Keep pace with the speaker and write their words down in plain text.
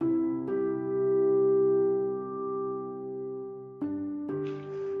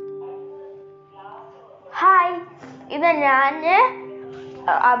ഇത് ഞാൻ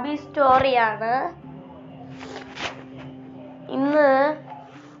അബി സ്റ്റോറിയാണ്. ഇന്ന്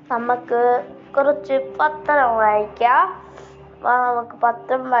നമുക്ക് കുറച്ച് പത്രം വായിക്കാം. നമുക്ക്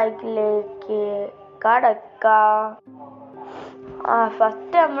പത്രം വായിക്കിലേക്ക് കടക്കാം.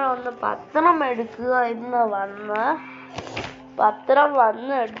 ഫസ്റ്റ് നമ്മളൊന്ന് പത്രം എടുക്കുക. ഇന്ന് പത്രം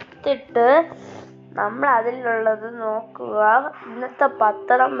എടുത്തിട്ട് നമ്മൾ അതിലുള്ളത് നോക്കുക. ഇന്നത്തെ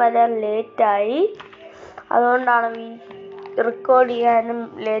പത്രം വരാൻ ലേറ്റായി, അതുകൊണ്ടാണ് റെക്കോർഡ് ചെയ്യാനും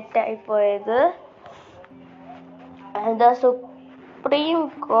ലേറ്റായി പോയത്. The Supreme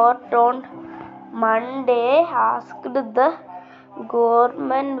Court on Monday asked the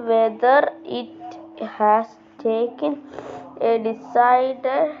government whether it has taken a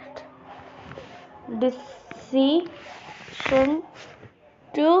decision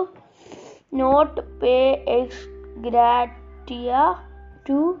to not pay ex gratia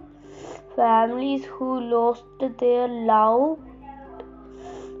to families who lost their loved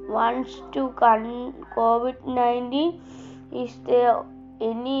ones to COVID-19. Is there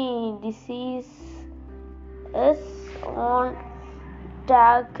any diseases on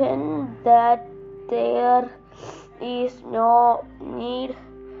taken that there is no need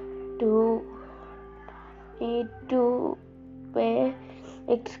to pay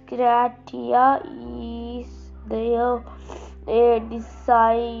ex gratia? Is there a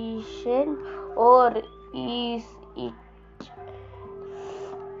decision, or is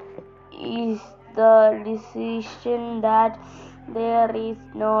the decision that there is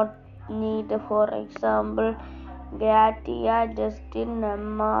no need? For example, gratia. Justin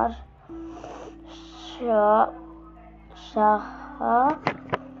M.R. Shah,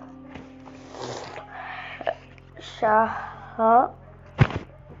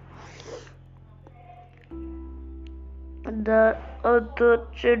 the other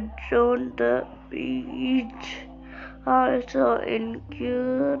judge on the bench, also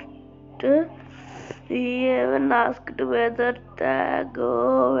encouraged. He even asked whether the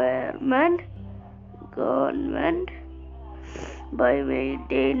government, by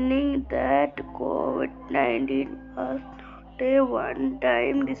maintaining that COVID-19 was not a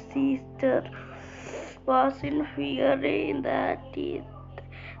one-time disaster, was in fearing that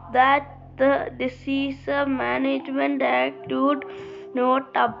the Disease Management Act would not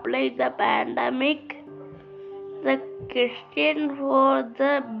apply the pandemic. The question for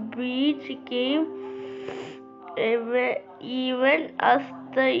the bench came even as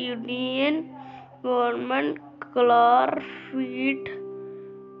the Union government clarified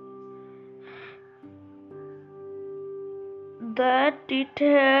that it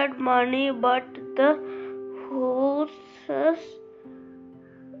had money, but the focus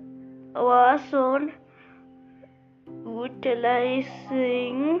was on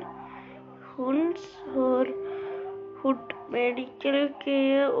utilizing funds for food, medical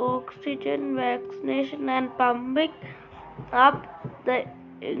care, oxygen, vaccination, and pumping up the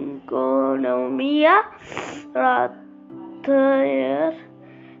economy rather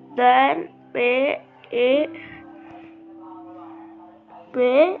than pay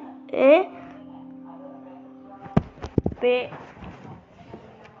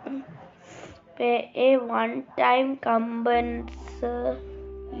a one-time compensation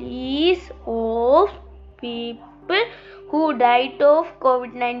of people who died of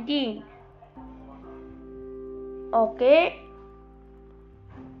COVID-19. Okay.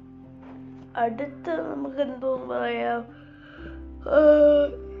 അടുത്ത് നമുക്ക് എന്തോ പറയാം.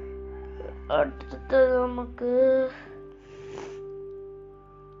 അടുത്തത് നമുക്ക്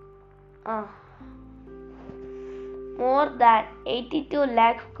more than 82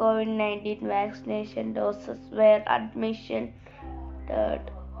 lakhs COVID-19 vaccination doses were administered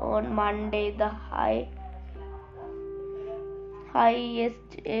on Monday, the highest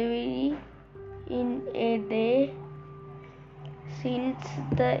ever in a day since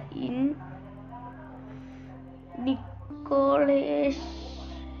the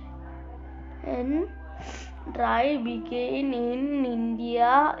inoculation drive began in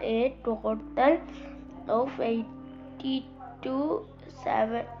India. A total of 80 to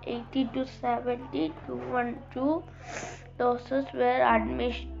 72 doses were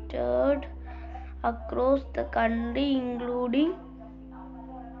administered across the country, including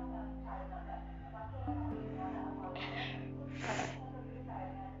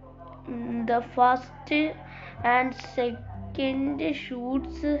the first and second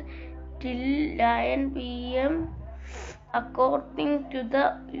shoots till 9 p.m. According to the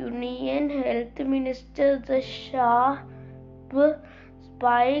Union Health Minister, the sharp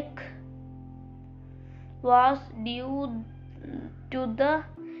spike was due to the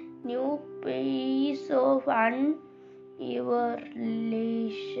new pace of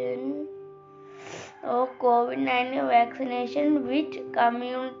evaluation of COVID-19 vaccination which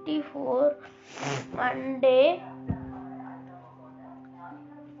community for one day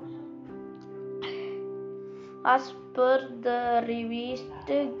as per the revised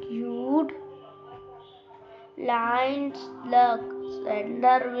guidelines. The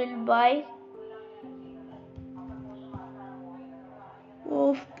center will buy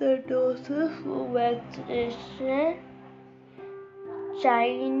of the doses of vaccination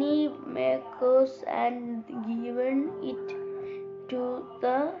Chinese makers and given it to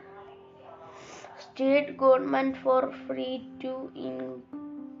the state government for free to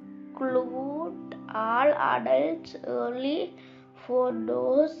include all adults. Early 4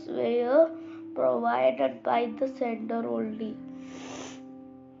 doses were provided by the center only.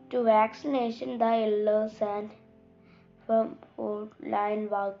 To vaccination the elders and frontline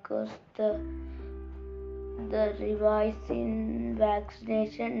workers. The revising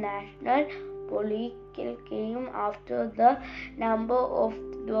vaccination national policy came after the number of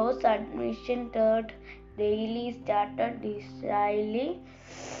those admission third daily started declining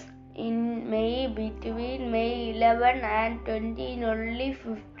in May. Between May 11 and 20, only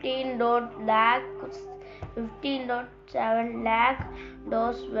 15.7 lakh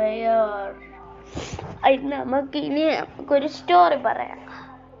doses were. നമുക്കൊരു story പറയാം.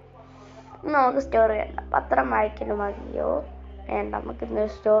 നമുക്ക് story വേണ്ട, പത്രം വായിക്കുന്ന മതിയോ? വേണ്ട, നമുക്കിന്ന്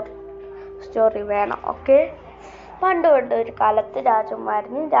story വേണം. ഓക്കെ. പണ്ട് ഒരു കാലത്ത്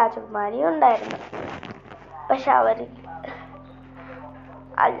രാജകുമാരിയും ഉണ്ടായിരുന്നു. പക്ഷെ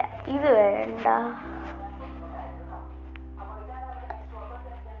ഇത് വേണ്ട.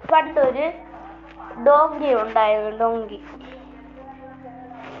 പണ്ടൊരു ഡോങ്കി ഉണ്ടായിരുന്നു. ഡോങ്കി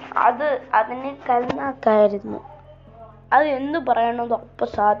അതിന് കരുനാക്കായിരുന്നു. അത് എന്തു പറയണതോ അപ്പം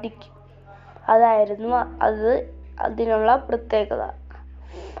സാധിക്കും. അതായിരുന്നു അതിനുള്ള പ്രത്യേകത.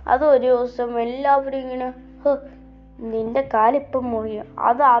 അത് ഒരു ദിവസം എല്ലാവരും ഇങ്ങനെ, നിന്റെ കാലിപ്പം മുറിയും,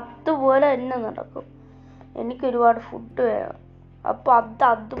 അതുപോലെ തന്നെ നടക്കും, എനിക്കൊരുപാട് ഫുഡ് വേണം, അപ്പം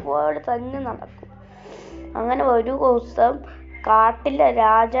അതുപോലെ തന്നെ നടക്കും. അങ്ങനെ ഒരു ദിവസം കാട്ടിലെ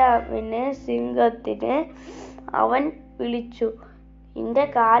രാജാവിനെ സിംഹത്തിന് അവൻ വിളിച്ചു.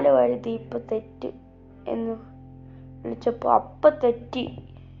 നിന്റെ കാല് വഴുതി ഇപ്പം തെറ്റ് എന്ന് വിളിച്ചപ്പോൾ അപ്പം തെറ്റി.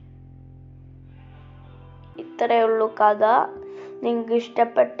 ഇത്രയേ ഉള്ളൂ കഥ. നിങ്ങൾക്ക്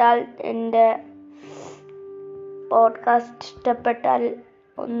ഇഷ്ടപ്പെട്ടാൽ, എൻ്റെ പോഡ്കാസ്റ്റ് ഇഷ്ടപ്പെട്ടാൽ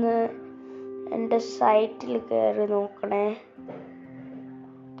ഒന്ന് എൻ്റെ സൈറ്റിൽ കയറി നോക്കണേ.